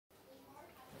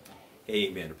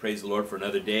Amen. Praise the Lord for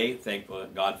another day. Thank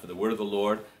God for the word of the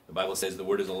Lord. The Bible says the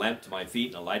word is a lamp to my feet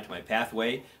and a light to my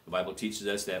pathway. The Bible teaches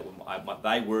us that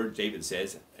thy word, David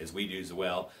says, as we do as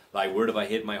well, thy word have I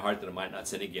hid in my heart that I might not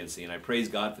sin against thee. And I praise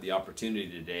God for the opportunity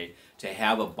today to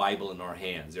have a Bible in our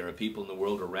hands. There are people in the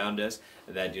world around us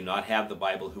that do not have the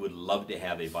Bible who would love to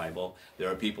have a Bible.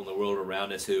 There are people in the world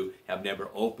around us who have never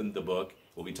opened the book.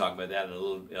 We'll be talking about that in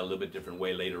a little bit different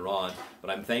way later on. But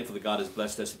I'm thankful that God has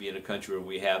blessed us to be in a country where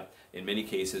we have, in many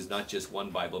cases, not just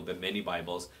one Bible, but many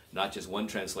Bibles, not just one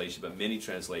translation, but many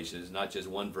translations, not just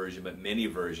one version, but many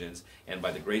versions. And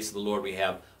by the grace of the Lord, we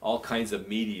have all kinds of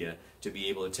media to be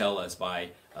able to tell us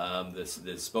by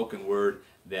the spoken word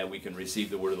that we can receive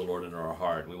the word of the Lord in our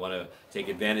heart. We want to take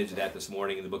advantage of that this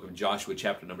morning in the book of Joshua,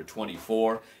 chapter number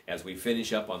 24, as we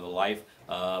finish up on the life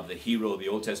of the hero, the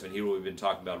Old Testament hero we've been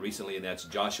talking about recently, and that's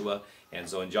Joshua. And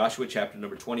so in Joshua chapter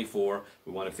number 24,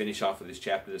 we want to finish off with this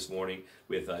chapter this morning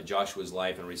with Joshua's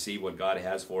life and receive what God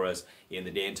has for us in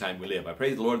the day and time we live. I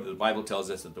praise the Lord that the Bible tells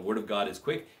us that the Word of God is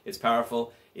quick, it's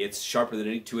powerful, it's sharper than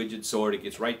any two-edged sword. It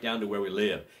gets right down to where we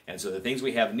live. And so the things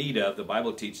we have need of, the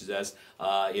Bible teaches us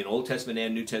in Old Testament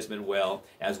and New Testament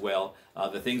as well,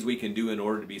 the things we can do in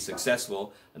order to be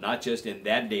successful, not just in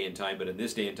that day and time, but in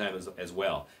this day and time as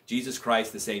well. Jesus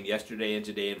Christ the same yesterday and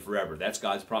today and forever. That's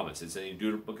God's promise. It's in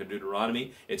the book of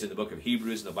Deuteronomy. It's in the book of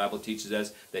Hebrews. And the Bible teaches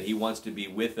us that He wants to be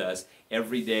with us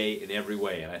every day in every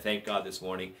way. And I thank God this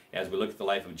morning, as we look at the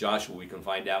life of Joshua, we can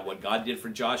find out what God did for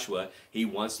Joshua, He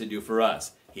wants to do for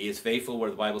us. He is faithful, where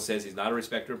the Bible says He's not a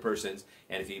respecter of persons.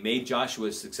 And if He made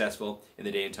Joshua successful in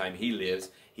the day and time he lives,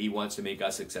 He wants to make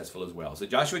us successful as well. So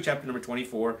Joshua chapter number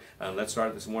 24, let's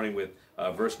start this morning with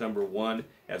verse number 1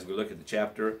 as we look at the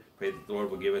chapter. Pray that the Lord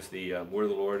will give us the word of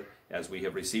the Lord as we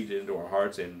have received it into our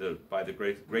hearts. And by the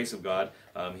grace of God,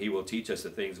 He will teach us the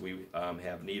things we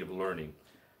have need of learning.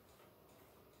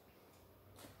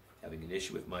 Having an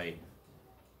issue with my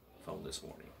phone this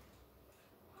morning.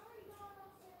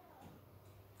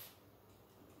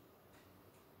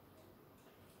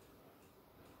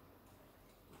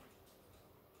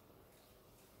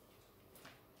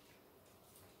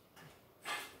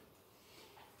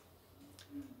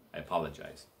 I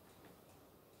apologize.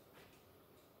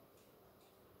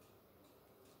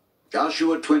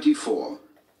 Joshua 24.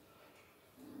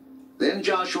 Then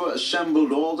Joshua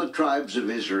assembled all the tribes of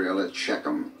Israel at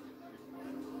Shechem.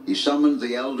 He summoned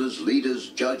the elders, leaders,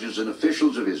 judges, and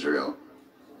officials of Israel,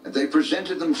 and they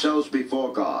presented themselves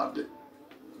before God.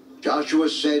 Joshua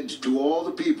said to all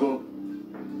the people,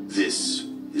 "This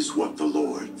is what the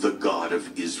Lord, the God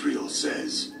of Israel,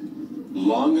 says.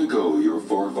 Long ago your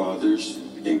forefathers,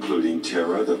 including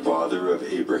Terah, the father of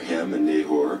Abraham and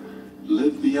Nahor,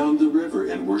 lived beyond the river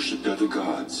and worshipped other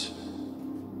gods.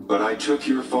 But I took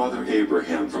your father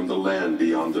Abraham from the land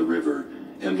beyond the river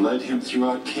and led him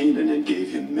throughout Canaan and gave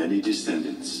him many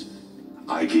descendants.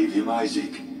 I gave him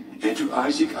Isaac, and to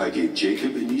Isaac I gave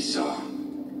Jacob and Esau.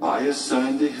 I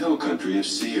assigned the hill country of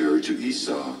Seir to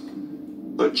Esau,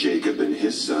 but Jacob and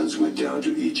his sons went down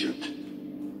to Egypt.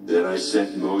 Then I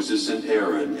sent Moses and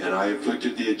Aaron, and I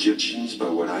afflicted the Egyptians by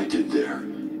what I did there,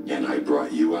 and I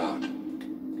brought you out.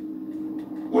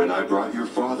 When I brought your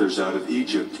fathers out of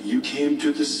Egypt, you came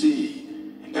to the sea,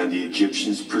 and the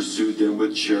Egyptians pursued them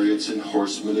with chariots and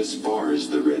horsemen as far as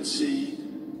the Red Sea.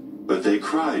 But they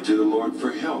cried to the Lord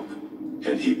for help,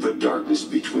 and He put darkness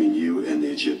between you and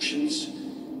the Egyptians.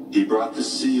 He brought the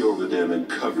sea over them and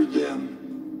covered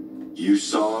them. You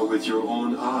saw with your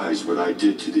own eyes what I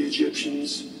did to the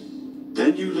Egyptians.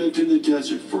 Then you lived in the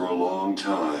desert for a long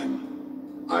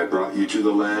time. I brought you to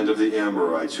the land of the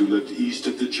Amorites who lived east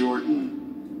of the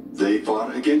Jordan. They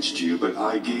fought against you, but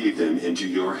I gave them into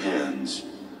your hands.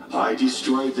 I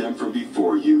destroyed them from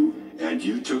before you, and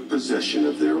you took possession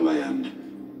of their land.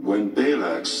 When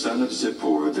Balak, son of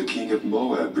Zippor, the king of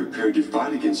Moab, prepared to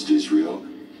fight against Israel,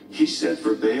 he sent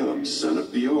for Balaam, son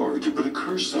of Beor, to put a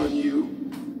curse on you.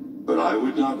 But I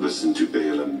would not listen to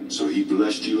Balaam, so he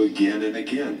blessed you again and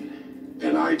again,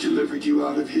 and I delivered you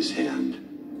out of his hand.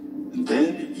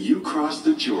 Then you crossed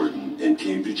the Jordan and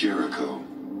came to Jericho.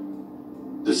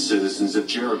 The citizens of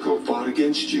Jericho fought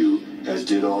against you, as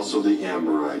did also the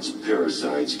Amorites,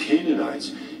 Perizzites,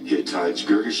 Canaanites, Hittites,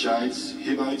 Girgashites,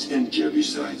 Hivites, and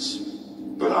Jebusites.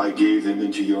 But I gave them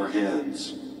into your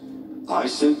hands. I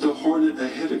sent the hornet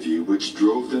ahead of you, which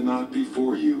drove them out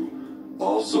before you,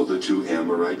 also the 2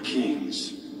 Amorite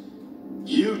kings.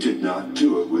 You did not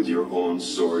do it with your own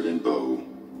sword and bow.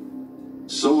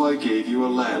 So I gave you a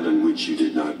land on which you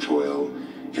did not toil,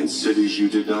 and cities you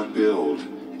did not build,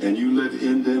 and you live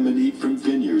in them and eat from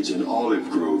vineyards and olive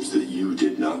groves that you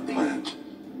did not plant.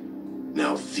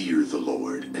 Now fear the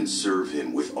Lord and serve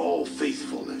him with all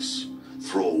faithfulness.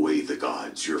 Throw away the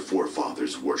gods your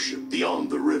forefathers worshipped beyond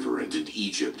the river and in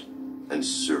Egypt, and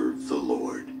serve the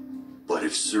Lord. But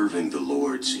if serving the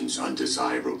Lord seems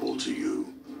undesirable to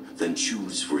you, then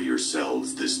choose for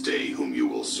yourselves this day whom you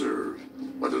will serve,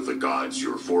 whether the gods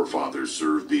your forefathers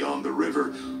served beyond the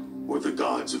river, or the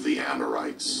gods of the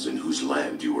Amorites in whose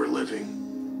land you are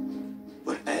living.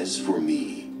 But as for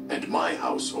me and my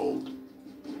household,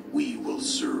 we will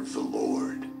serve the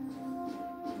Lord.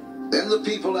 Then the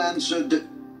people answered,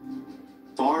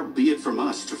 Far be it from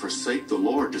us to forsake the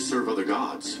Lord to serve other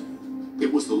gods.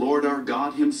 It was the Lord our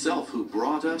God himself who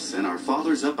brought us and our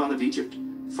fathers up out of Egypt,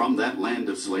 from that land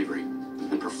of slavery,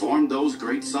 and performed those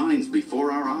great signs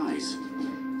before our eyes.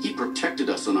 He protected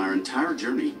us on our entire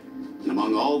journey, and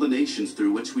among all the nations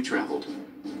through which we traveled.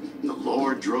 And the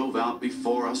Lord drove out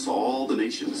before us all the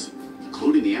nations,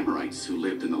 including the Amorites who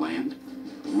lived in the land.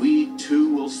 We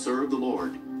too will serve the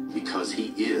Lord, because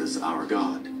he is our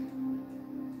God.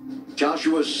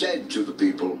 Joshua said to the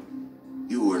people,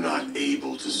 You are not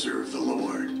able to serve the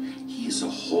Lord. He is a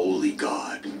holy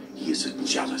God. He is a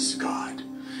jealous God.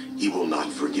 He will not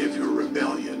forgive your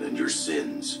rebellion and your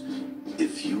sins.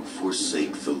 If you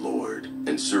forsake the Lord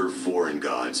and serve foreign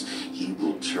gods, he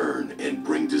will turn and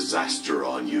bring disaster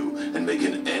on you and make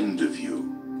an end of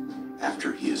you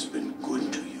after he has been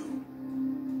good to you.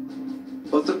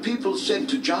 But the people said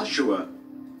to Joshua,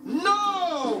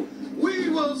 No! We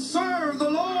will serve the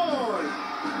Lord!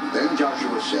 Then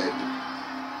Joshua said,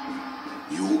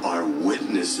 You are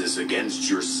witnesses against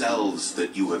yourselves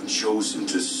that you have chosen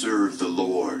to serve the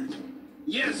Lord.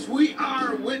 Yes, we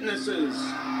are witnesses.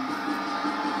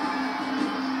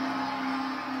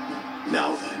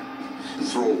 Now then,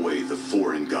 throw away the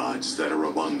foreign gods that are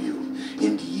among you,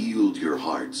 and yield your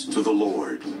hearts to the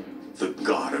Lord, the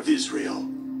God of Israel.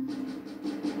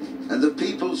 And the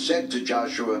people said to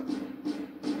Joshua,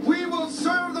 We will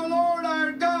serve the Lord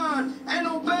our God and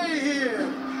obey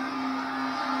him.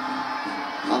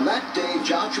 On that day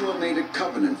Joshua made a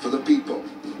covenant for the people,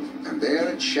 and there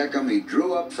at Shechem he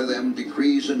drew up for them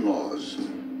decrees and laws.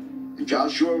 And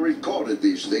Joshua recorded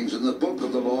these things in the book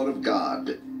of the Lord of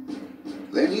God.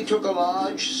 Then he took a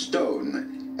large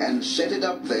stone and set it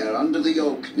up there under the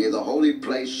oak near the holy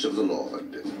place of the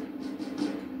Lord.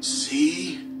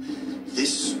 See,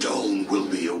 this stone will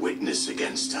be a witness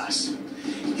against us.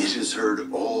 It has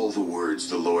heard all the words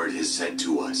the Lord has said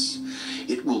to us.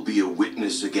 It will be a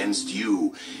witness against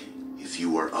you if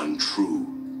you are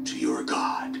untrue to your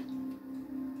God.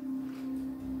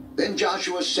 Then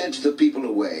Joshua sent the people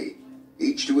away,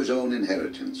 each to his own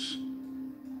inheritance.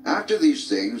 After these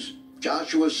things,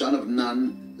 Joshua son of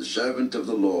Nun, the servant of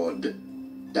the Lord,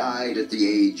 died at the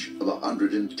age of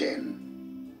 110.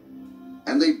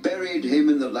 And they buried him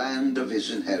in the land of his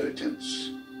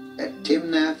inheritance, at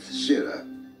Timnath-Serah,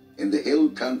 in the hill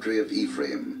country of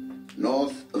Ephraim,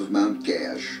 north of Mount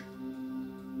Gaash.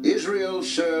 Israel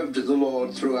served the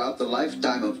Lord throughout the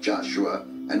lifetime of Joshua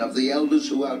and of the elders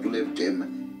who outlived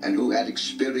him, and who had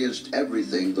experienced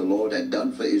everything the Lord had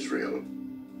done for Israel.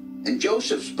 And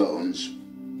Joseph's bones,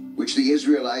 which the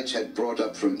Israelites had brought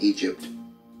up from Egypt,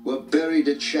 were buried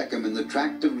at Shechem in the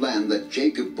tract of land that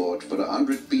Jacob bought for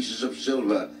 100 pieces of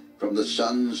silver from the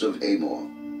sons of Hamor,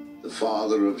 the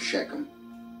father of Shechem.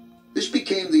 This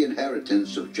became the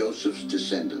inheritance of Joseph's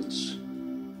descendants.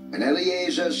 And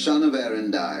Eleazar son of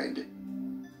Aaron died,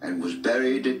 and was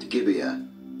buried at Gibeah,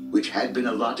 which had been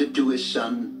allotted to his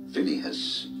son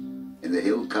Phinehas, in the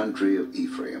hill country of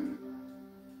Ephraim.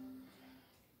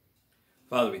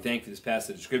 Father, we thank you for this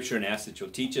passage of Scripture and ask that you'll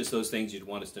teach us those things you'd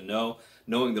want us to know,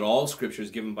 knowing that all Scripture is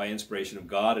given by inspiration of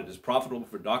God. It is profitable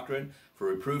for doctrine, for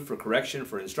reproof, for correction,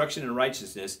 for instruction in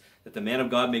righteousness, that the man of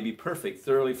God may be perfect,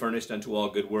 thoroughly furnished unto all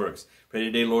good works. Pray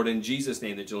today, Lord, in Jesus'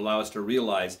 name, that you'll allow us to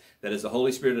realize that as the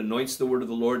Holy Spirit anoints the word of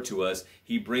the Lord to us,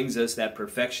 he brings us that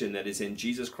perfection that is in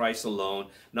Jesus Christ alone,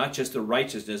 not just the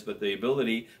righteousness, but the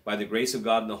ability, by the grace of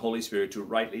God and the Holy Spirit, to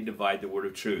rightly divide the word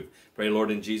of truth. Pray,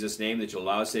 Lord, in Jesus' name, that you'll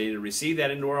allow us today to receive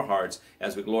that into our hearts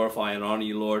as we glorify and honor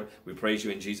you, Lord. We praise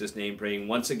you in Jesus' name, praying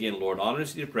once again, Lord, honor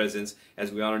us to your presence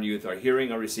as we honor you with our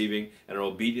hearing, our receiving, and our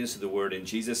obedience to the word in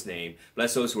Jesus' name.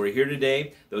 Bless those who are here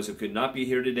today, those who could not be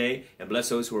here today, and bless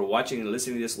those who are watching and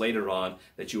listening to this later on,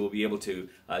 that you will be able to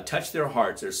touch their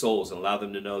hearts, their souls, and allow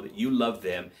them to know that you love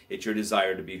them. It's your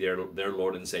desire to be their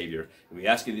Lord and Savior. And we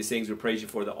ask you these things, we praise you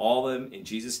for all of them in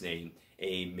Jesus' name.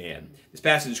 Amen. This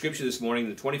passage of Scripture this morning,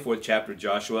 the 24th chapter of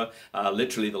Joshua,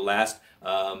 literally the last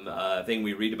thing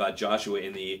we read about Joshua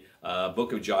in the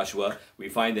book of Joshua, we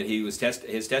find that his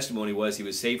testimony was he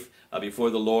was safe before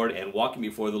the Lord and walking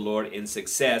before the Lord in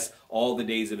success all the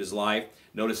days of his life.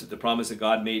 Notice that the promise that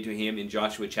God made to him in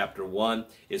Joshua chapter 1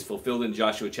 is fulfilled in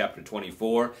Joshua chapter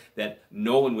 24, that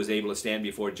no one was able to stand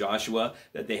before Joshua,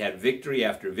 that they had victory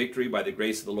after victory by the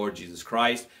grace of the Lord Jesus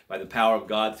Christ, by the power of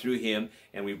God through him.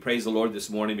 And we praise the Lord this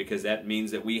morning because that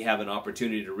means that we have an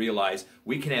opportunity to realize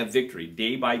we can have victory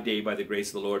day by day by the grace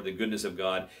of the Lord, the goodness of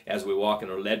God, as we walk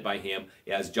and are led by him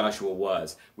as Joshua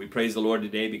was. We praise the Lord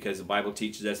today because the Bible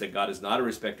teaches us that God is not a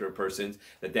respecter of persons,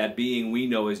 that being we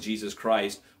know as Jesus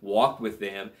Christ walked with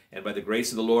them, and by the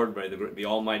grace of the Lord, by the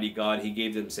Almighty God, he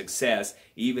gave them success,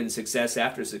 even success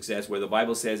after success, where the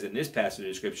Bible says in this passage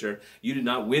of Scripture, you did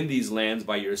not win these lands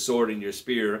by your sword and your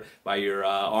spear, by your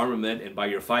armament and by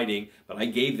your fighting, but I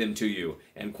gave them to you.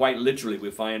 And quite literally, we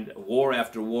find war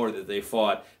after war that they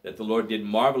fought, that the Lord did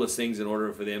marvelous things in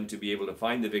order for them to be able to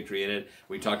find the victory in it.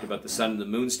 We talked about the sun and the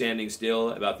moon standing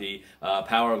still, about the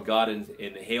power of God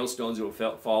in the hailstones that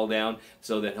would fall down,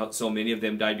 so that so many of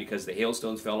them died because the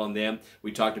hailstones fell on them.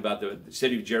 We talked about the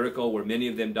city of Jericho, where many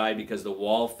of them died because the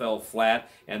wall fell flat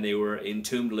and they were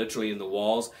entombed literally in the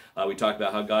walls. We talked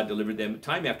about how God delivered them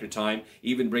time after time,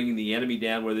 even bringing the enemy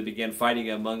down where they began fighting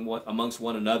amongst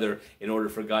one another in order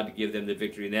for God to give them the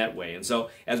victory in that way. And so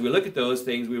as we look at those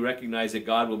things, we recognize that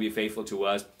God will be faithful to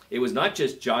us. It was not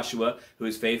just Joshua who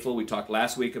is faithful. We talked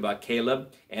last week about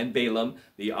Caleb and Balaam,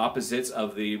 the opposites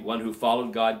of the one who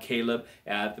followed God, Caleb.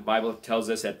 The Bible tells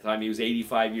us at the time he was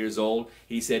 85 years old.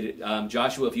 He said,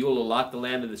 Joshua, if you will allot the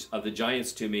land of the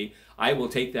giants to me, I will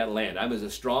take that land. I'm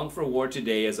as strong for war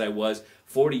today as I was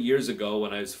 40 years ago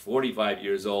when I was 45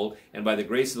 years old. And by the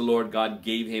grace of the Lord, God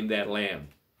gave him that land.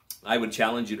 I would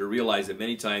challenge you to realize that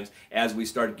many times as we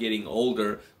start getting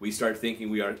older, we start thinking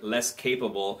we are less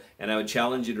capable, and I would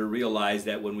challenge you to realize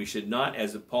that when we should not,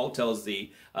 as Paul tells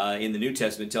in the New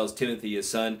Testament, tells Timothy, his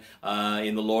son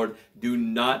in the Lord, do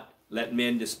not let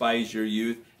men despise your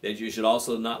youth, that you should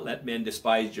also not let men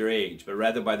despise your age, but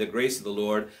rather by the grace of the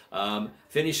Lord,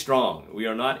 finish strong. We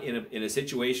are not in a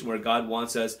situation where God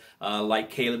wants us, like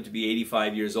Caleb, to be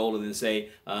 85 years old and then say,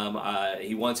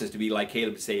 he wants us to be like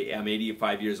Caleb to say, I'm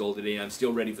 85 years old today and I'm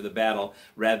still ready for the battle,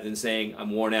 rather than saying,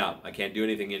 I'm worn out, I can't do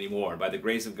anything anymore. By the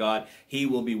grace of God, he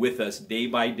will be with us day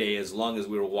by day as long as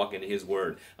we are walking in his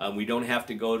word. We don't have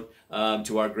to go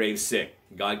to our grave sick.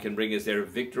 God can bring us there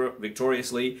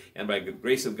victoriously, and by the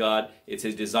grace of God, it's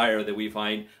his desire that we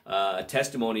find a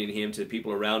testimony in him to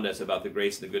people around us about the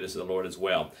grace and the goodness of the Lord as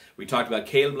well. We talked about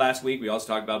Caleb last week. We also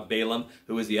talked about Balaam,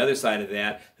 who was the other side of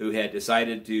that, who had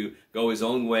decided to go his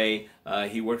own way.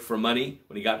 He worked for money.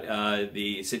 When he got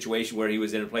the situation where he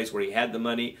was in a place where he had the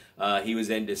money, he was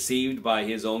then deceived by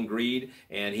his own greed,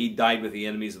 and he died with the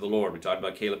enemies of the Lord. We talked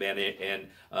about Caleb and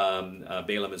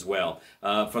Balaam as well.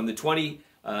 From the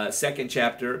 22nd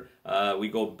chapter, we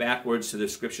go backwards to the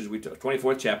scriptures.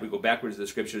 24th chapter, we go backwards to the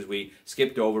scriptures we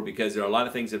skipped over because there are a lot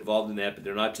of things involved in that, but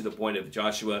they're not to the point of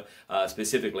Joshua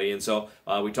specifically. And so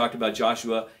we talked about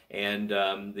Joshua and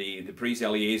the priest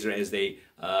Eleazar as they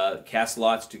cast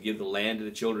lots to give the land to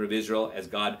the children of Israel as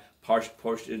God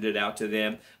portioned it out to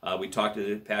them. We talked in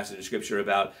the passage of Scripture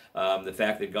about the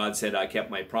fact that God said, I kept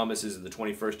my promises in the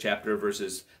 21st chapter,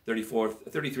 verses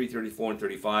 33, 34, and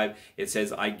 35. It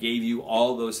says, I gave you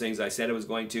all those things I said I was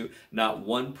going to. Not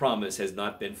one promise has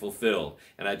not been fulfilled.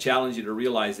 And I challenge you to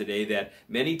realize today that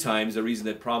many times the reason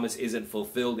that promise isn't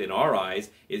fulfilled in our eyes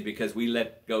is because we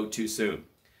let go too soon.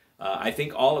 I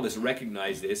think all of us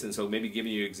recognize this, and so maybe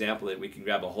giving you an example that we can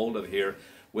grab a hold of here.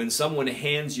 When someone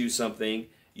hands you something,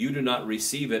 you do not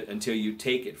receive it until you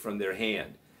take it from their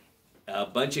hand. A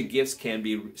bunch of gifts can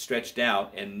be stretched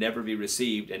out and never be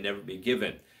received and never be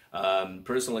given.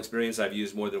 Personal experience I've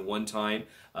used more than one time,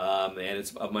 and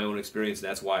it's of my own experience, and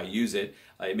that's why I use it.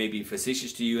 It may be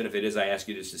facetious to you, and if it is, I ask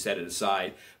you just to set it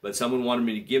aside. But someone wanted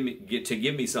me to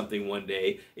give me something one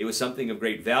day. It was something of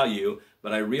great value,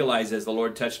 but I realized as the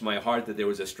Lord touched my heart that there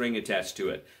was a string attached to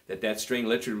it, that string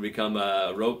literally would become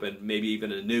a rope and maybe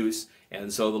even a noose.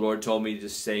 And so the Lord told me to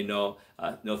just say no,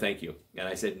 no thank you. And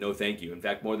I said no thank you. In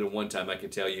fact, more than one time I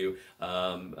could tell you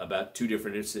about 2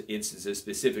 different instances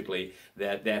specifically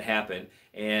that happened.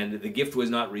 And the gift was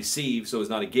not received, so it was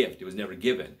not a gift. It was never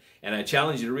given. And I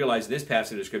challenge you to realize in this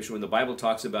passage of Scripture, when the Bible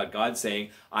talks about God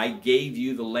saying, I gave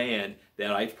you the land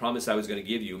that I promised I was going to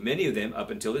give you, many of them,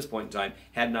 up until this point in time,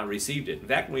 had not received it. In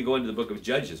fact, when we go into the book of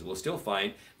Judges, we'll still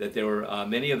find that there were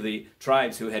many of the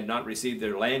tribes who had not received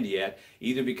their land yet,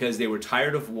 either because they were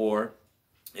tired of war,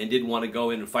 and didn't want to go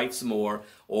in and fight some more,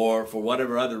 or for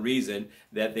whatever other reason,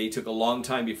 that they took a long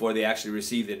time before they actually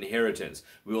received the inheritance.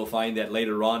 We will find that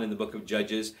later on in the book of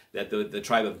Judges that the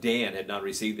tribe of Dan had not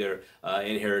received their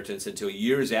inheritance until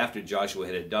years after Joshua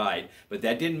had died. But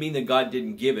that didn't mean that God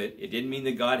didn't give it. It didn't mean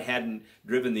that God hadn't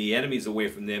driven the enemies away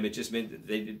from them. It just meant that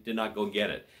they did not go get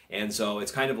it. And so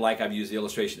it's kind of like, I've used the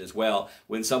illustration as well,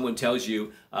 when someone tells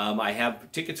you, I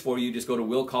have tickets for you, just go to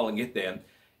Will Call and get them.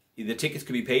 The tickets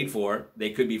could be paid for.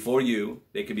 They could be for you.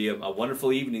 They could be a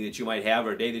wonderful evening that you might have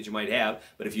or a day that you might have.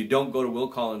 But if you don't go to Will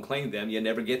Call and claim them, you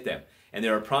never get them. And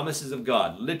there are promises of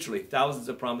God, literally thousands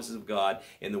of promises of God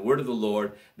in the word of the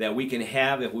Lord that we can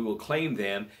have if we will claim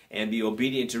them and be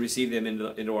obedient to receive them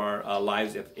into our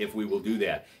lives if we will do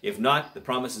that. If not, the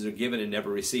promises are given and never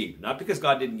received. Not because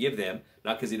God didn't give them,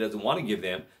 not because he doesn't want to give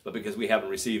them, but because we haven't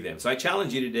received them. So I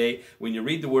challenge you today, when you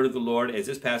read the word of the Lord, as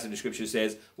this passage of Scripture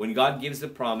says, when God gives the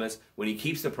promise, when he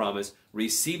keeps the promise,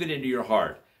 receive it into your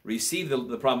heart. Receive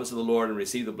the promise of the Lord and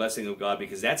receive the blessing of God,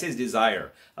 because that's his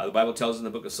desire. The Bible tells us in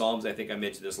the book of Psalms, I think I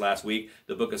mentioned this last week,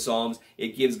 the book of Psalms,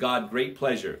 it gives God great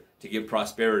pleasure to give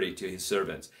prosperity to his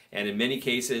servants. And in many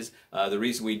cases, the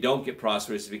reason we don't get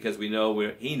prosperous is because we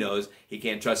know he knows he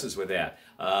can't trust us with that.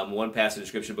 One passage of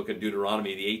Scripture, book of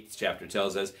Deuteronomy, the 8th chapter,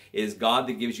 tells us, it is God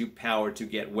that gives you power to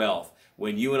get wealth.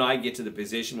 When you and I get to the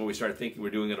position where we start thinking we're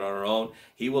doing it on our own,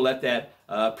 he will let that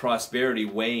prosperity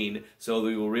wane so that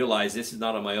we will realize this is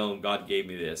not on my own. God gave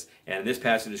me this. And in this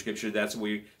passage of Scripture, that's what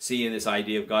we see in this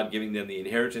idea of God giving them the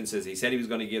inheritance as he said he was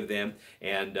going to give them,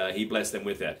 and he blessed them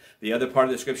with that. The other part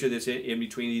of the Scripture that's in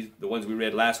between the ones we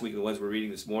read last week and the ones we're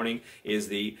reading this morning is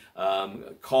the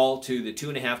call to the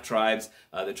 2.5 tribes,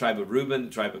 the tribe of Reuben,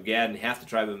 the tribe of Gad, and half the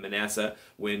tribe of Manasseh,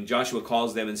 when Joshua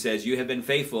calls them and says, you have been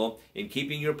faithful in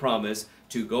keeping your promise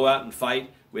to go out and fight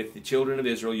with the children of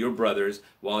Israel, your brothers,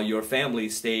 while your family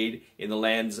stayed in the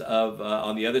lands of,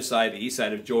 on the other side, the east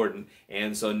side of Jordan.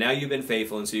 And so now you've been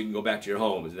faithful, and so you can go back to your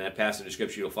homes. In that passage of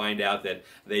Scripture, you'll find out that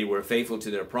they were faithful to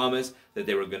their promise, that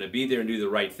they were going to be there and do the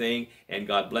right thing, and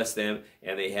God blessed them,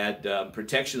 and they had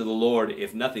protection of the Lord,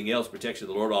 if nothing else, protection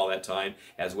of the Lord all that time,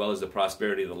 as well as the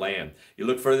prosperity of the land. You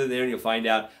look further there, and you'll find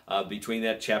out between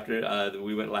that chapter that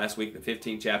we went last week, the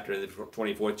 15th chapter and the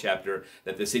 24th chapter,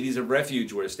 that the cities of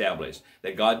refuge were established,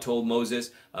 that God told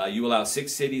Moses, you allow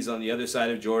 6 cities on the other side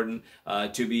of Jordan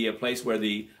to be a place where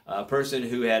the person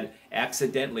who had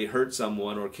accidentally hurt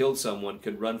someone or killed someone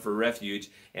could run for refuge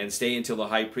and stay until the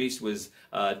high priest was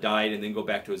died, and then go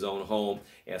back to his own home,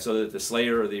 so that the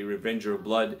slayer or the revenger of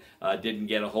blood didn't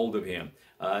get a hold of him.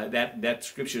 That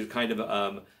scripture is kind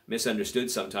of misunderstood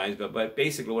sometimes, but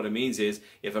basically what it means is,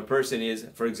 if a person is,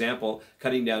 for example,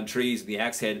 cutting down trees and the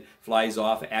axe head flies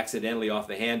off accidentally off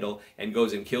the handle and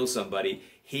goes and kills somebody,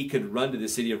 he could run to the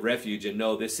city of refuge and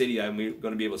know, this city, I'm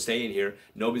going to be able to stay in here.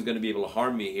 Nobody's going to be able to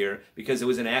harm me here because it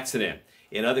was an accident.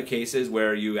 In other cases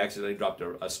where you accidentally dropped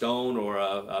a stone or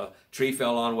a tree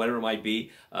fell on, whatever it might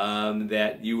be,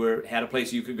 that you had a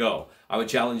place you could go. I would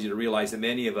challenge you to realize that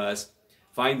many of us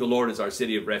find the Lord as our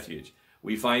city of refuge.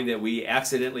 We find that we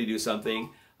accidentally do something.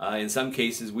 In some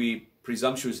cases, we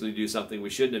presumptuously do something we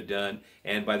shouldn't have done,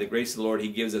 and by the grace of the Lord, he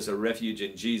gives us a refuge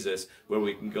in Jesus where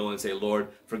we can go and say, Lord,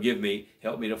 forgive me,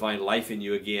 help me to find life in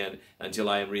you again until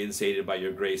I am reinstated by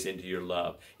your grace into your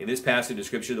love. In this passage of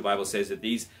Scripture, the Bible says that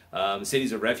these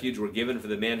cities of refuge were given for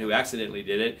the man who accidentally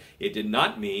did it. It did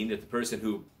not mean that the person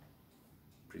who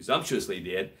presumptuously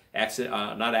did,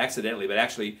 not accidentally, but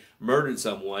actually murdered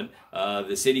someone,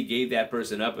 the city gave that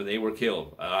person up and they were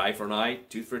killed. Eye for an eye,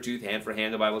 tooth for tooth, hand for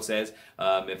hand, the Bible says.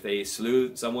 If they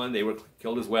slew someone, they were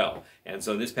killed as well. And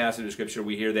so in this passage of Scripture,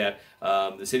 we hear that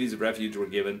the cities of refuge were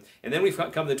given. And then we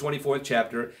come to the 24th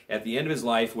chapter, at the end of his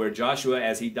life, where Joshua,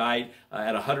 as he died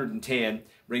at 110,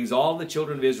 brings all the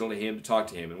children of Israel to him to talk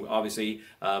to him. And obviously,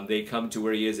 they come to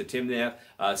where he is at Timnath,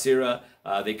 Serah.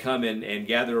 They come and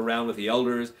gather around with the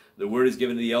elders. The word is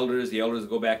given to the elders. The elders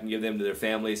go back and give them to their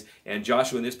families. And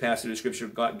Joshua, in this passage of Scripture,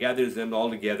 gathers them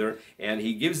all together, and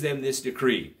he gives them this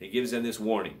decree. He gives them this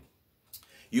warning.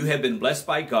 You have been blessed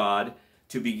by God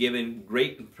to be given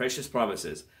great and precious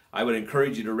promises. I would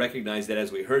encourage you to recognize that,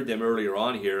 as we heard them earlier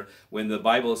on here, when the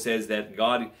Bible says that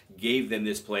God gave them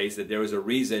this place, that there was a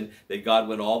reason that God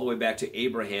went all the way back to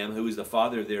Abraham, who is the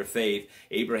father of their faith.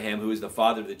 Abraham, who is the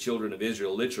father of the children of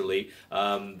Israel, literally,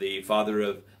 the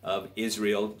father of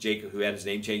Israel, Jacob, who had his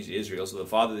name changed to Israel, so the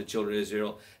father of the children of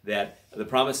Israel, that the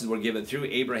promises were given through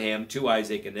Abraham to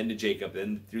Isaac and then to Jacob,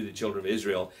 then through the children of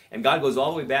Israel. And God goes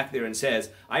all the way back there and says,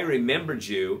 I remembered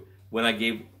you when I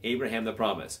gave Abraham the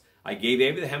promise. I gave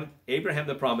Abraham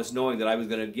the promise knowing that I was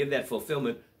going to give that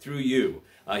fulfillment through you.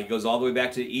 He goes all the way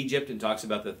back to Egypt and talks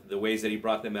about the ways that he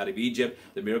brought them out of Egypt,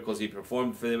 the miracles he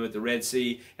performed for them at the Red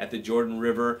Sea, at the Jordan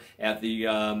River, at the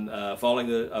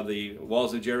falling of the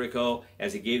walls of Jericho,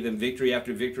 as he gave them victory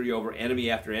after victory over enemy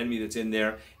after enemy that's in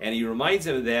there. And he reminds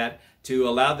them of that to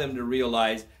allow them to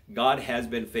realize God has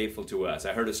been faithful to us.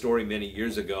 I heard a story many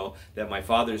years ago that my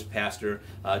father's pastor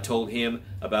told him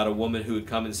about a woman who had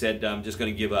come and said, I'm just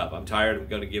going to give up. I'm tired. I'm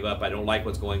going to give up. I don't like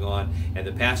what's going on. And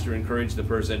the pastor encouraged the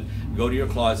person, go to your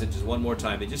closet just one more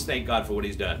time and just thank God for what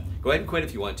he's done. Go ahead and quit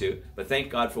if you want to, but thank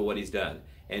God for what he's done.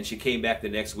 And she came back the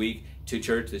next week to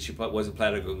church that she wasn't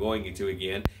planning on going to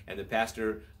again. And the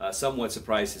pastor, somewhat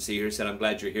surprised to see her, said, I'm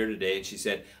glad you're here today. And she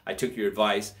said, I took your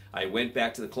advice. I went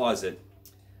back to the closet.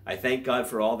 I thank God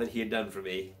for all that he had done for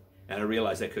me, and I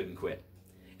realized I couldn't quit.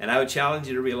 And I would challenge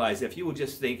you to realize if you will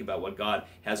just think about what God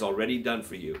has already done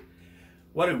for you,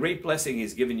 what a great blessing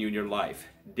he's given you in your life,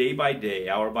 day by day,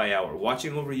 hour by hour,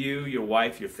 watching over you, your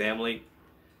wife, your family,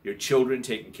 your children,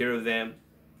 taking care of them,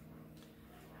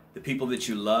 the people that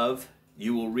you love.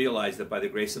 You will realize that by the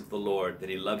grace of the Lord, that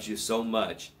he loves you so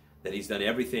much that he's done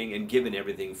everything and given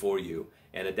everything for you.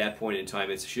 And at that point in time,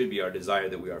 it should be our desire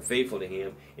that we are faithful to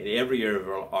him in every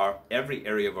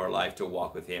area of our life to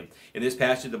walk with him. In this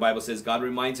passage, the Bible says God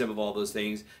reminds them of all those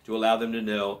things to allow them to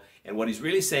know. And what he's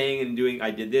really saying and doing,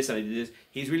 I did this and I did this,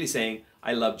 he's really saying,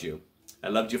 I loved you. I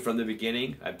loved you from the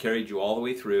beginning. I've carried you all the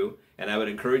way through. And I would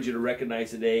encourage you to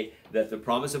recognize today that the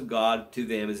promise of God to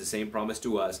them is the same promise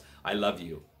to us. I love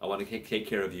you. I want to take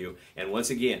care of you. And once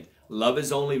again, love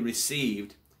is only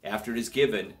received after it is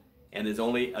given, and is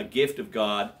only a gift of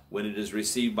God when it is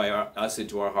received by us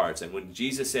into our hearts. And when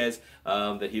Jesus says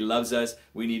that he loves us,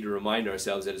 we need to remind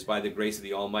ourselves that it's by the grace of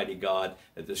the Almighty God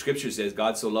that the Scripture says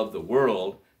God so loved the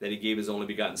world that he gave his only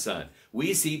begotten Son.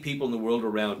 We see people in the world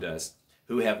around us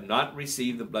who have not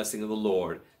received the blessing of the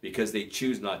Lord because they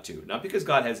choose not to. Not because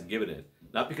God hasn't given it.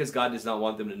 Not because God does not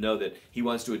want them to know that he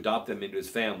wants to adopt them into his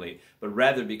family, but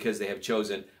rather because they have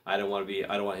chosen, I don't want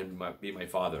him to be my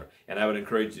father. And I would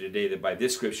encourage you today that by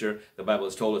this scripture, the Bible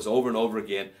has told us over and over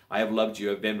again, I have loved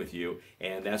you, I've been with you.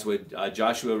 And that's what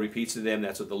Joshua repeats to them.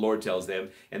 That's what the Lord tells them.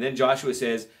 And then Joshua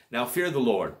says, now fear the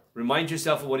Lord. Remind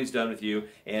yourself of what he's done with you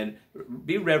and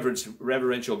be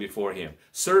reverential before him.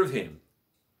 Serve him.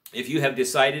 If you have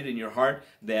decided in your heart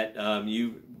that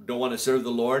you don't want to serve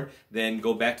the Lord, then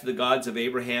go back to the gods of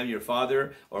Abraham, your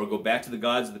father, or go back to the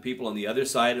gods of the people on the other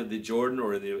side of the Jordan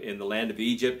or in the land of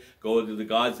Egypt. Go to the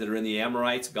gods that are in the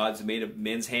Amorites, gods made of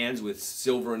men's hands with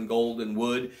silver and gold and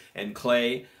wood and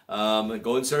clay.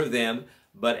 Go and serve them.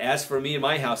 But as for me and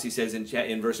my house, he says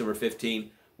in verse number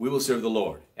 15, we will serve the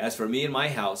Lord. As for me and my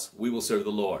house, we will serve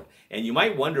the Lord. And you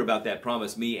might wonder about that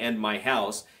promise, me and my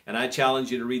house. And I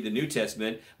challenge you to read the New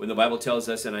Testament when the Bible tells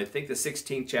us, and I think the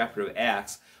 16th chapter of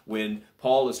Acts, when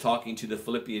Paul is talking to the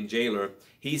Philippian jailer,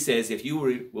 he says, if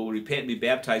you will repent and be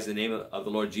baptized in the name of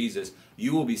the Lord Jesus,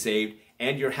 you will be saved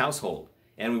and your household.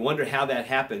 And we wonder how that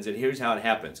happens, and here's how it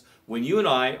happens. When you and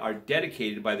I are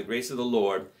dedicated by the grace of the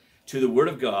Lord to the Word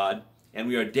of God, and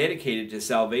we are dedicated to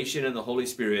salvation and the Holy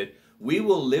Spirit, we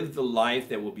will live the life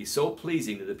that will be so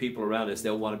pleasing to the people around us,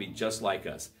 they'll want to be just like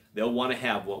us. They'll want to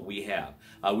have what we have.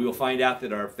 We will find out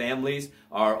that our families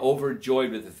are overjoyed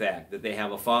with the fact that they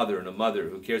have a father and a mother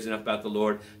who cares enough about the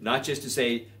Lord, not just to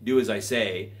say, do as I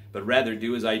say, but rather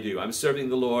do as I do. I'm serving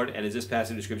the Lord, and as this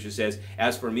passage of Scripture says,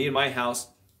 as for me and my house,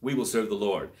 we will serve the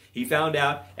Lord. He found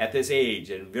out at this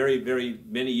age, and very, very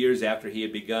many years after he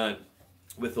had begun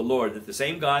with the Lord, that the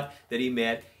same God that he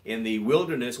met in the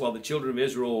wilderness while the children of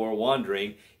Israel were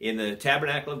wandering in the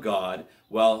tabernacle of God,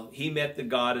 while he met the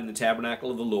God in the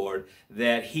tabernacle of the Lord,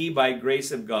 that he, by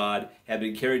grace of God, had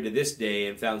been carried to this day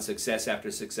and found success after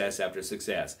success after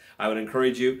success. I would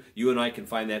encourage you, you and I can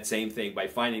find that same thing by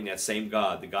finding that same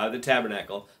God, the God of the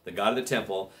tabernacle, the God of the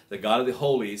temple, the God of the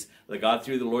holies, the God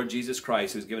through the Lord Jesus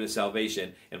Christ who's given us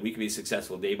salvation, and we can be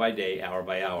successful day by day, hour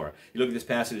by hour. You look at this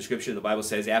passage of Scripture, and the Bible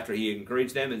says after he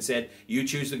encouraged them and said, you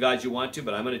choose the gods you want to,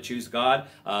 but I'm going to choose God,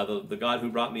 the God who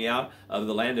brought me out of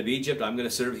the land of Egypt. I'm going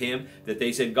to serve him. That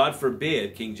they said, God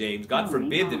forbid, King James, God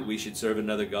forbid that we should serve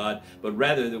another God, but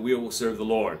rather that we will serve the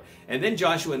Lord. And then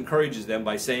Joshua encourages them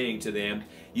by saying to them,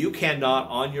 you cannot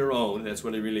on your own, that's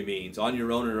what it really means, on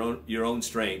your own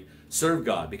strength, serve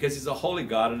God, because he's a holy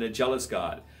God and a jealous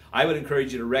God. I would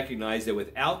encourage you to recognize that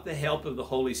without the help of the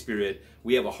Holy Spirit,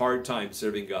 we have a hard time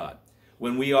serving God.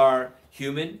 When we are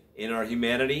human, in our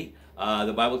humanity,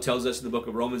 The Bible tells us in the book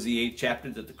of Romans, the 8th chapter,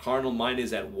 that the carnal mind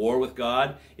is at war with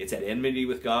God. It's at enmity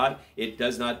with God. It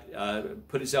does not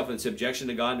put itself in subjection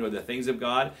to God nor the things of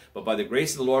God. But by the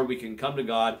grace of the Lord, we can come to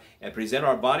God and present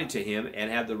our body to Him and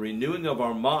have the renewing of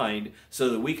our mind so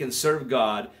that we can serve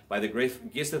God by the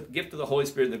gift of the Holy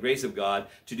Spirit and the grace of God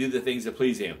to do the things that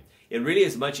please Him. It really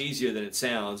is much easier than it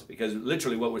sounds, because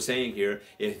literally what we're saying here,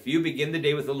 if you begin the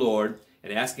day with the Lord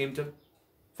and ask Him to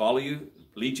follow you,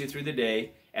 lead you through the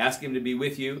day, ask Him to be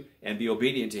with you and be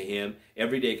obedient to Him,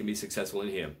 every day can be successful in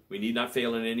Him. We need not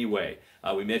fail in any way.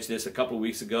 We mentioned this a couple of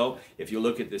weeks ago. If you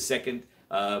look at the second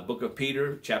book of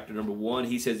Peter, chapter number 1,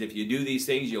 he says, if you do these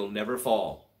things, you'll never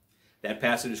fall. That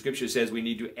passage of Scripture says we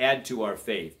need to add to our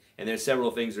faith. And there's several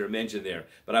things that are mentioned there.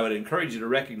 But I would encourage you to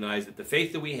recognize that the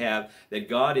faith that we have, that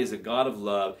God is a God of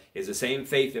love, is the same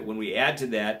faith that when we add to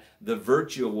that the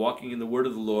virtue of walking in the word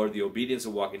of the Lord, the obedience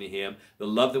of walking to Him, the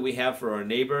love that we have for our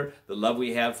neighbor, the love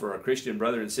we have for our Christian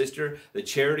brother and sister, the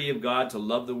charity of God to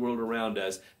love the world around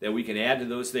us, that we can add to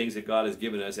those things that God has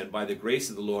given us. And by the grace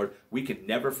of the Lord, we can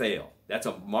never fail. That's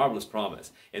a marvelous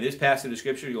promise. In this passage of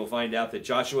Scripture, you'll find out that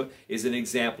Joshua is an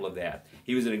example of that.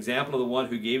 He was an example of the one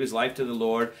who gave his life to the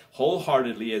Lord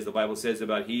wholeheartedly, as the Bible says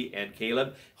about he and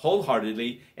Caleb,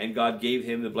 wholeheartedly, and God gave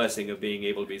him the blessing of being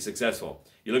able to be successful.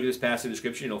 You look at this passage of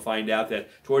Scripture, and you'll find out that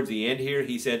towards the end here,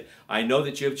 he said, I know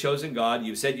that you have chosen God.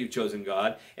 You've said you've chosen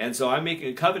God. And so I'm making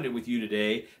a covenant with you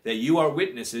today that you are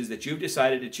witnesses that you've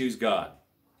decided to choose God.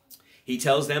 He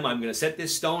tells them, I'm going to set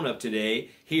this stone up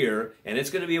today here, and it's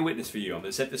going to be a witness for you. I'm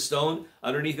going to set this stone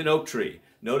underneath an oak tree.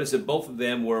 Notice that both of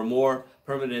them were more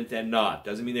permanent than not.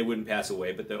 Doesn't mean they wouldn't pass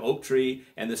away, but the oak tree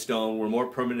and the stone were more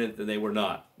permanent than they were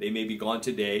not. They may be gone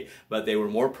today, but they were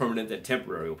more permanent than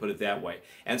temporary, we'll put it that way.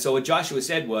 And so what Joshua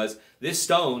said was, this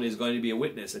stone is going to be a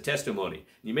witness, a testimony.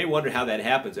 You may wonder how that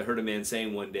happens. I heard a man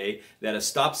saying one day that a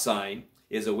stop sign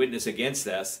is a witness against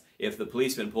us if the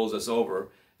policeman pulls us over.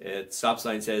 Stop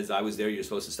sign says, I was there, you're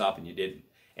supposed to stop, and you didn't.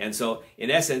 And so,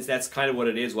 in essence, that's kind of what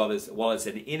it is. While it's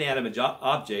an inanimate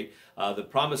object, the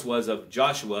promise was of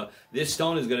Joshua, this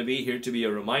stone is going to be here to be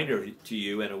a reminder to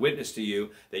you and a witness to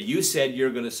you that you said you're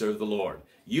going to serve the Lord.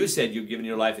 You said you've given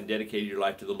your life and dedicated your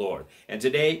life to the Lord. And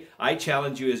today, I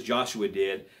challenge you, as Joshua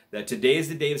did, that today is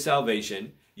the day of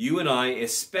salvation. You and I,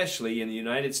 especially in the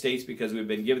United States, because we've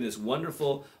been given this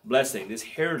wonderful blessing, this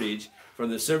heritage from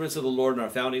the servants of the Lord and our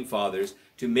founding fathers,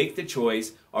 to make the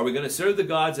choice, are we going to serve the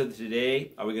gods of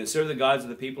today? Are we going to serve the gods of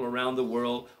the people around the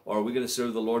world? Or are we going to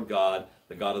serve the Lord God,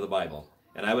 the God of the Bible?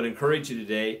 And I would encourage you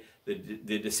today,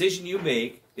 the decision you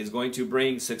make is going to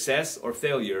bring success or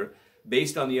failure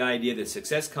based on the idea that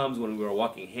success comes when we are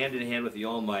walking hand in hand with the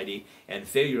Almighty, and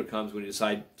failure comes when we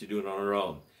decide to do it on our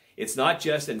own. It's not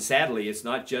just, and sadly, it's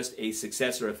not just a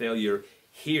success or a failure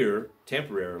here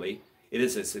temporarily. It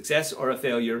is a success or a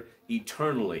failure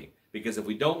eternally. Because if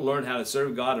we don't learn how to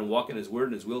serve God and walk in His Word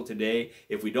and His will today,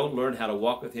 if we don't learn how to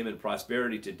walk with Him in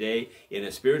prosperity today, in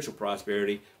a spiritual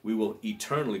prosperity, we will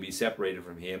eternally be separated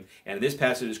from Him. And in this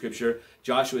passage of Scripture,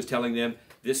 Joshua is telling them,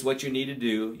 this is what you need to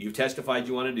do. You've testified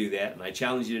you want to do that, and I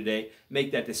challenge you today,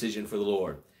 make that decision for the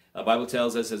Lord. The Bible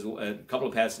tells us, as a couple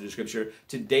of passages of Scripture,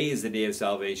 today is the day of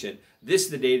salvation. This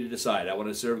is the day to decide. I want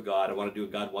to serve God. I want to do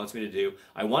what God wants me to do.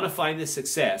 I want to find the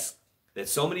success that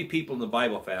so many people in the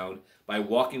Bible found by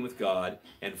walking with God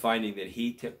and finding that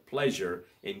He took pleasure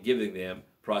in giving them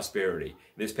prosperity. In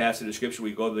this passage of Scripture,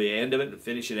 we go to the end of it and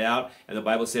finish it out, and the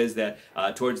Bible says that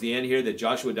towards the end here, that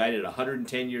Joshua died at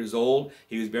 110 years old.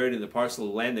 He was buried in the parcel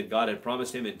of land that God had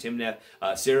promised him in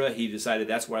Timnath-Serah. He decided,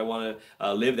 that's where I want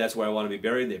to live, that's where I want to be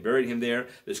buried. They buried him there.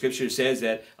 The Scripture says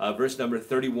that, verse number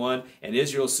 31, and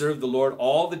Israel served the Lord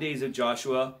all the days of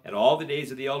Joshua, and all the days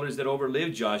of the elders that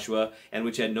overlived Joshua, and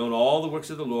which had known all the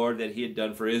works of the Lord that He had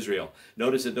done for Israel.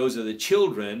 Notice that those are the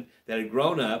children that had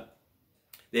grown up.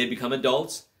 They had become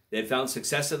adults. They had found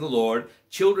success in the Lord.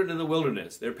 Children in the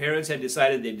wilderness. Their parents had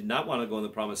decided they did not want to go in the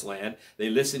promised land. They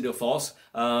listened to false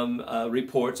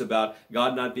reports about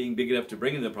God not being big enough to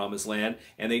bring in the promised land.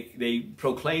 And they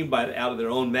proclaimed out of their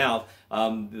own mouth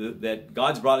that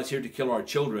God's brought us here to kill our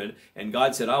children. And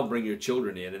God said, I'll bring your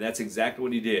children in. And that's exactly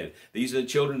what He did. These are the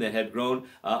children that had grown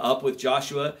up with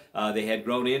Joshua. They had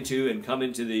grown into and come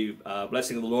into the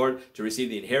blessing of the Lord to receive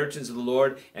the inheritance of the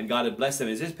Lord. And God had blessed them,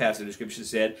 as this passage of Scripture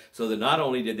said, so that not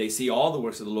only did they see all the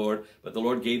works of the Lord, but the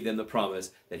Lord gave them the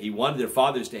promise that he wanted their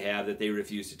fathers to have that they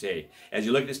refused to take. As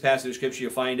you look at this passage of Scripture,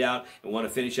 you'll find out, and want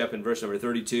to finish up in verse number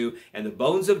 32, and the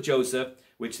bones of Joseph,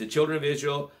 which the children of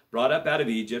Israel brought up out of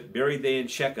Egypt, buried they in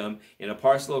Shechem, in a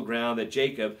parcel of ground that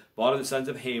Jacob bought of the sons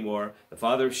of Hamor, the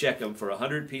father of Shechem, for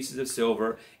 100 pieces of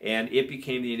silver, and it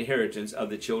became the inheritance of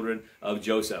the children of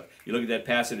Joseph. You look at that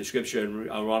passage of Scripture,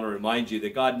 and I want to remind you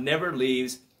that God never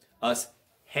leaves us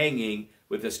hanging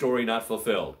with the story not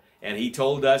fulfilled. And he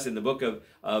told us in the book of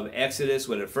Exodus,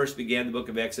 when it first began, the book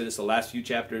of Exodus, the last few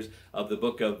chapters of the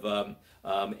book of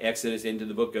Exodus into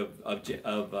the book of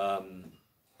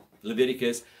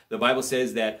Leviticus, the Bible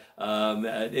says that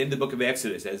in the book of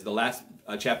Exodus, as the last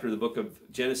chapter of the book of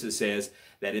Genesis says,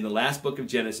 that in the last book of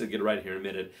Genesis, I'll get it right here in a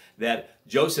minute, that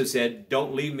Joseph said,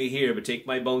 don't leave me here, but take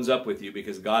my bones up with you,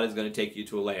 because God is going to take you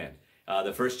to a land.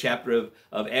 The first chapter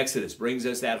of Exodus brings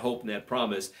us that hope and that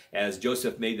promise as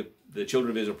Joseph made the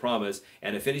children of Israel promise,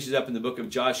 and it finishes up in the book of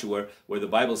Joshua, where the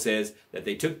Bible says that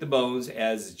they took the bones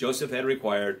as Joseph had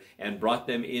required and brought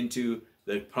them into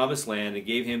the promised land and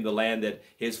gave him the land that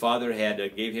his father had,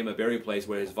 gave him a burial place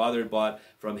where his father had bought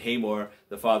from Hamor,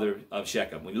 the father of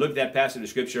Shechem. When you look at that passage of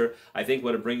Scripture, I think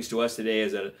what it brings to us today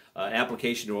as an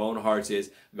application to our own hearts is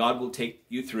God will take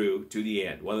you through to the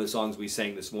end. One of the songs we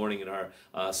sang this morning in our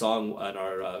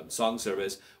song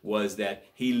service was that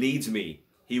He leads me.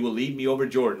 He will lead me over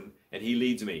Jordan, and He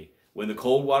leads me. When the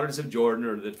cold waters of Jordan,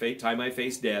 or the time I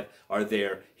face death, are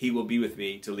there, He will be with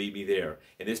me to lead me there.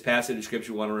 In this passage of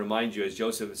Scripture, I want to remind you, as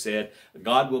Joseph said,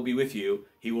 God will be with you.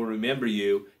 He will remember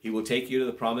you. He will take you to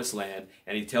the promised land.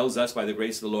 And He tells us, by the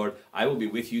grace of the Lord, I will be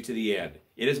with you to the end.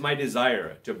 It is my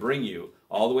desire to bring you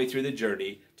all the way through the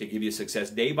journey, to give you success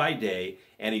day by day,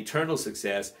 and eternal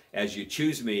success as you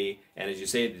choose me. And as you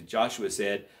say, Joshua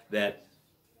said, that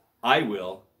I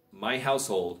will, my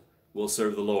household, will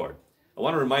serve the Lord. I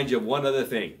want to remind you of one other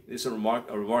thing. This is a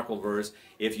remarkable verse.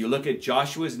 If you look at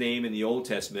Joshua's name in the Old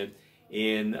Testament,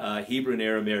 in Hebrew and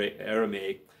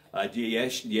Aramaic,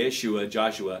 Yeshua,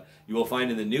 Joshua, you will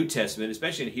find in the New Testament,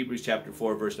 especially in Hebrews chapter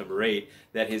 4, verse number 8,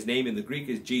 that his name in the Greek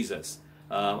is Jesus.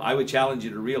 I would challenge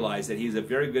you to realize that he's a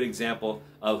very good example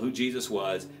of who Jesus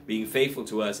was, being faithful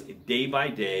to us day by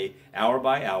day, hour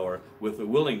by hour, with the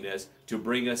willingness to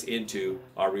bring us into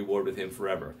our reward with Him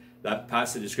forever. That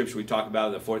passage of Scripture we talk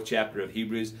about in the 4th chapter of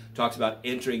Hebrews talks about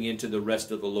entering into the rest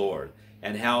of the Lord,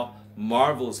 and how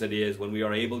marvelous it is when we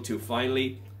are able to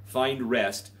finally find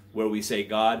rest where we say,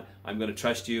 God, I'm going to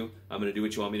trust you, I'm going to do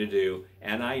what you want me to do,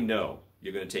 and I know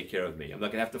you're going to take care of me. I'm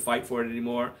not going to have to fight for it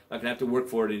anymore, I'm not going to have to work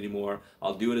for it anymore.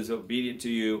 I'll do it as obedient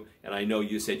to you, and I know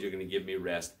you said you're going to give me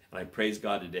rest, and I praise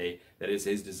God today that it's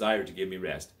His desire to give me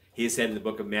rest. He has said in the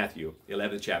book of Matthew, the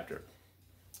 11th chapter,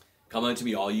 come unto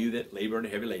me, all you that labor and are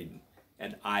heavy laden,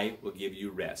 and I will give you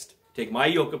rest. Take my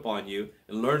yoke upon you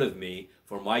and learn of me,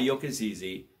 for my yoke is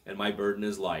easy and my burden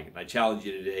is light. And I challenge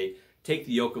you today, take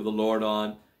the yoke of the Lord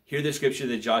on. Hear the scripture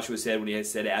that Joshua said when he had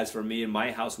said, as for me and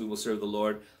my house, we will serve the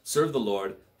Lord. Serve the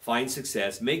Lord, find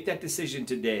success. Make that decision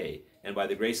today. And by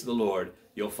the grace of the Lord,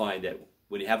 you'll find that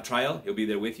when you have trial, He'll be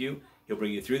there with you. He'll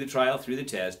bring you through the trial, through the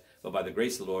test. But by the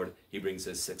grace of the Lord, He brings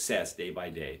us success day by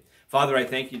day. Father, I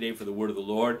thank you today for the word of the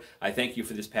Lord. I thank you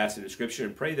for this passage of Scripture,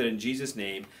 and pray that in Jesus'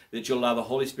 name that you'll allow the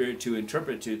Holy Spirit to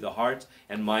interpret to the hearts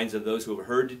and minds of those who have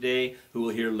heard today, who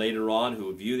will hear later on, who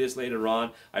will view this later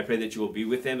on. I pray that you will be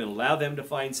with them and allow them to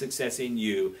find success in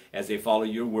you as they follow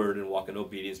your word and walk in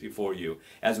obedience before you.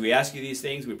 As we ask you these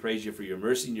things, we praise you for your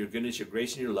mercy and your goodness, your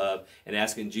grace and your love, and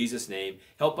ask in Jesus' name,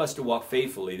 help us to walk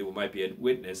faithfully, that we might be a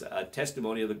witness, a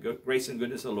testimony of the grace and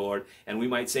goodness of the Lord, and we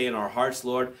might say in our hearts,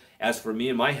 Lord, as for me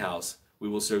and my house, we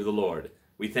will serve the Lord.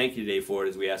 We thank you today for it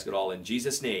as we ask it all in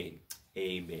Jesus' name.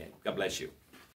 Amen. God bless you.